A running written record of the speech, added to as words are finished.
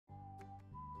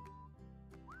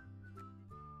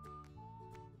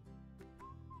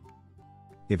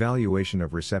Evaluation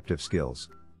of receptive skills.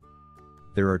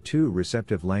 There are two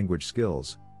receptive language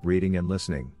skills, reading and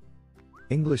listening.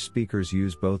 English speakers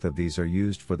use both of these are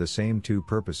used for the same two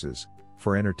purposes,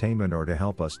 for entertainment or to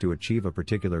help us to achieve a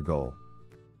particular goal.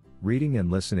 Reading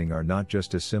and listening are not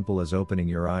just as simple as opening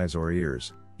your eyes or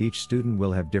ears, each student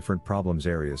will have different problems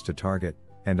areas to target,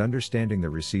 and understanding the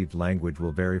received language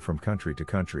will vary from country to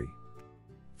country.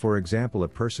 For example, a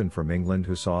person from England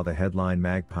who saw the headline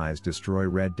 "Magpies destroy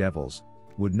Red Devils"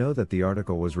 would know that the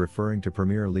article was referring to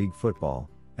Premier League football,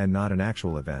 and not an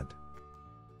actual event.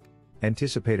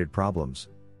 Anticipated problems.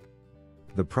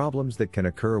 The problems that can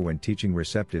occur when teaching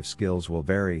receptive skills will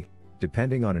vary,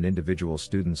 depending on an individual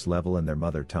student's level and their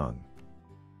mother tongue.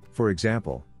 For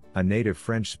example, a native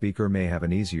French speaker may have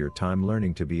an easier time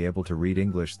learning to be able to read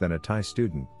English than a Thai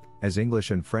student, as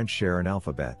English and French share an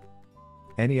alphabet.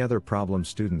 Any other problem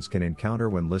students can encounter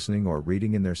when listening or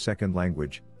reading in their second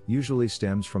language usually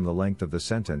stems from the length of the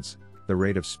sentence, the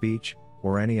rate of speech,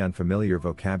 or any unfamiliar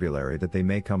vocabulary that they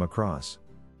may come across.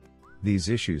 These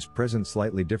issues present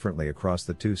slightly differently across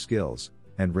the two skills,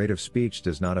 and rate of speech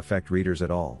does not affect readers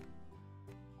at all.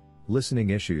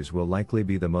 Listening issues will likely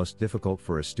be the most difficult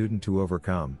for a student to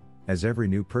overcome, as every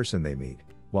new person they meet,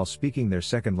 while speaking their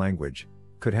second language,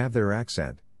 could have their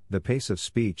accent, the pace of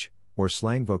speech, or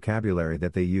slang vocabulary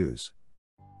that they use.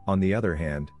 On the other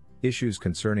hand, issues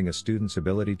concerning a student's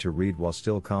ability to read while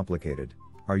still complicated,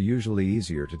 are usually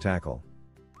easier to tackle.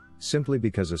 Simply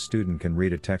because a student can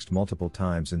read a text multiple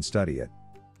times and study it.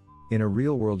 In a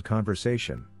real-world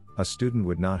conversation, a student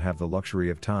would not have the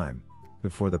luxury of time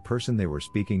before the person they were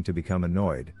speaking to become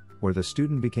annoyed, or the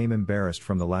student became embarrassed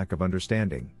from the lack of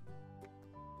understanding.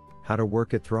 How to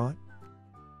work it through?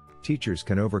 Teachers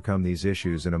can overcome these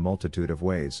issues in a multitude of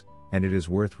ways, and it is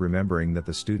worth remembering that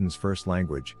the student's first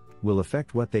language will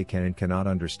affect what they can and cannot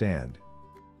understand.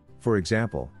 For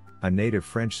example, a native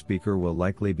French speaker will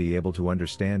likely be able to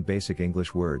understand basic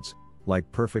English words,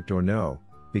 like perfect or no,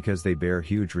 because they bear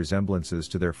huge resemblances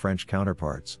to their French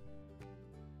counterparts.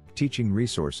 Teaching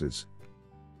resources.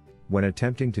 When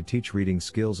attempting to teach reading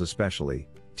skills especially,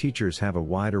 teachers have a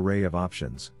wide array of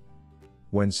options.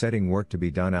 When setting work to be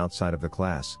done outside of the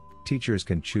class, teachers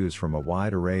can choose from a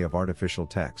wide array of artificial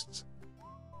texts.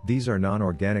 These are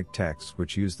non-organic texts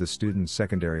which use the student's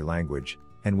secondary language,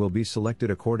 and will be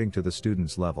selected according to the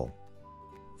student's level.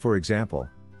 For example,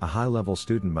 a high-level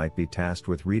student might be tasked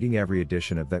with reading every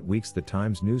edition of that week's The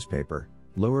Times newspaper.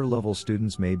 Lower-level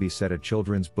students may be set a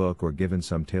children's book or given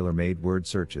some tailor-made word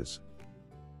searches.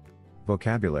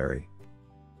 Vocabulary.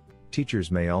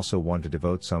 Teachers may also want to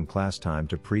devote some class time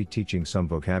to pre-teaching some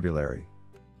vocabulary.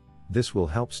 This will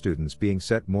help students being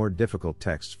set more difficult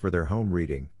texts for their home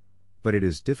reading, but it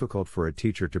is difficult for a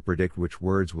teacher to predict which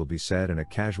words will be said in a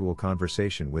casual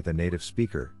conversation with a native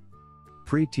speaker.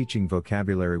 Pre-teaching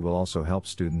vocabulary will also help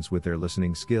students with their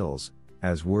listening skills,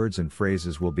 as words and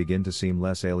phrases will begin to seem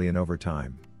less alien over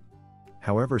time.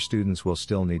 However, students will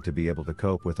still need to be able to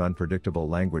cope with unpredictable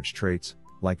language traits,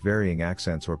 like varying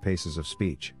accents or paces of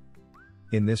speech.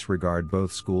 In this regard,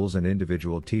 both schools and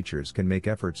individual teachers can make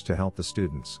efforts to help the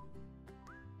students.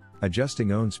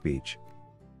 Adjusting own speech.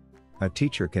 A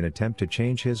teacher can attempt to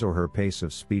change his or her pace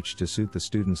of speech to suit the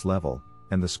student's level,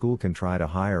 and the school can try to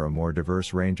hire a more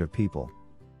diverse range of people.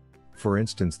 For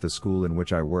instance, the school in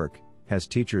which I work has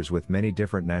teachers with many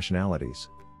different nationalities.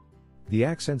 The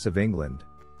accents of England,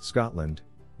 Scotland,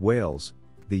 Wales,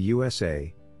 the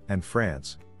USA, and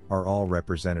France are all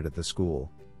represented at the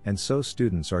school, and so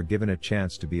students are given a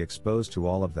chance to be exposed to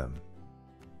all of them.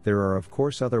 There are of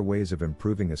course other ways of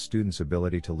improving a student's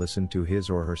ability to listen to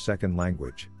his or her second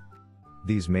language.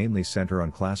 These mainly center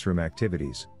on classroom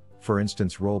activities, for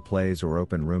instance role plays or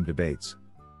open room debates.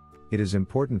 It is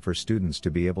important for students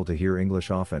to be able to hear English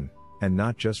often, and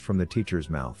not just from the teacher's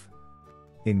mouth.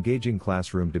 Engaging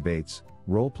classroom debates,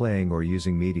 role-playing or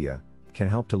using media, can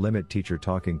help to limit teacher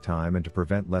talking time and to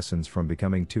prevent lessons from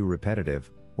becoming too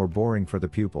repetitive, or boring for the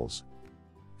pupils.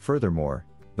 Furthermore,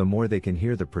 the more they can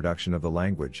hear the production of the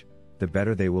language, the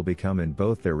better they will become in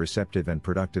both their receptive and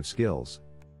productive skills.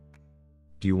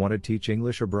 Do you want to teach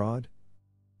English abroad?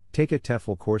 Take a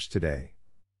TEFL course today.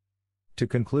 To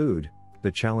conclude,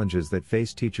 the challenges that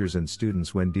face teachers and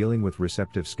students when dealing with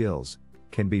receptive skills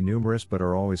can be numerous but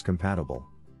are always compatible.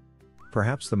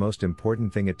 Perhaps the most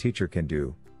important thing a teacher can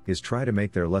do is try to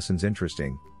make their lessons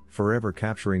interesting, forever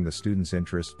capturing the students'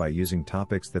 interest by using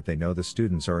topics that they know the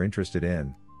students are interested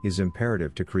in, is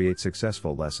imperative to create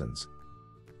successful lessons.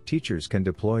 Teachers can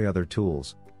deploy other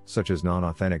tools, such as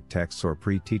non-authentic texts or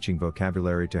pre-teaching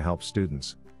vocabulary to help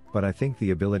students, but I think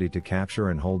the ability to capture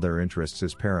and hold their interests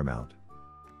is paramount.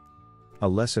 A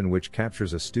lesson which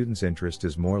captures a student's interest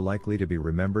is more likely to be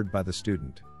remembered by the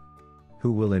student,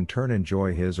 who will in turn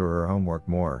enjoy his or her homework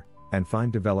more, and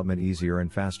find development easier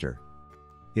and faster.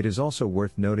 It is also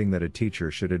worth noting that a teacher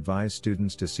should advise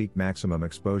students to seek maximum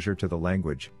exposure to the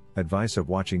language. Advice of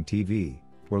watching TV,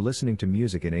 or listening to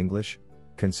music in English,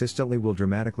 consistently will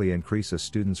dramatically increase a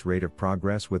student's rate of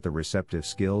progress with the receptive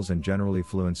skills and generally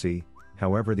fluency.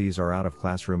 However, these are out of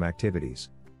classroom activities.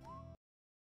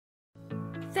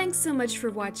 Thanks so much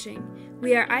for watching.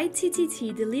 We are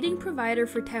ITTT, the leading provider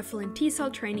for TEFL and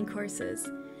TESOL training courses.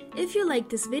 If you liked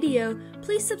this video,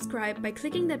 please subscribe by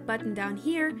clicking that button down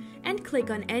here and click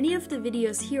on any of the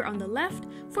videos here on the left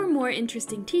for more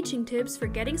interesting teaching tips for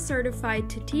getting certified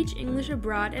to teach English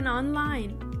abroad and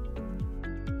online.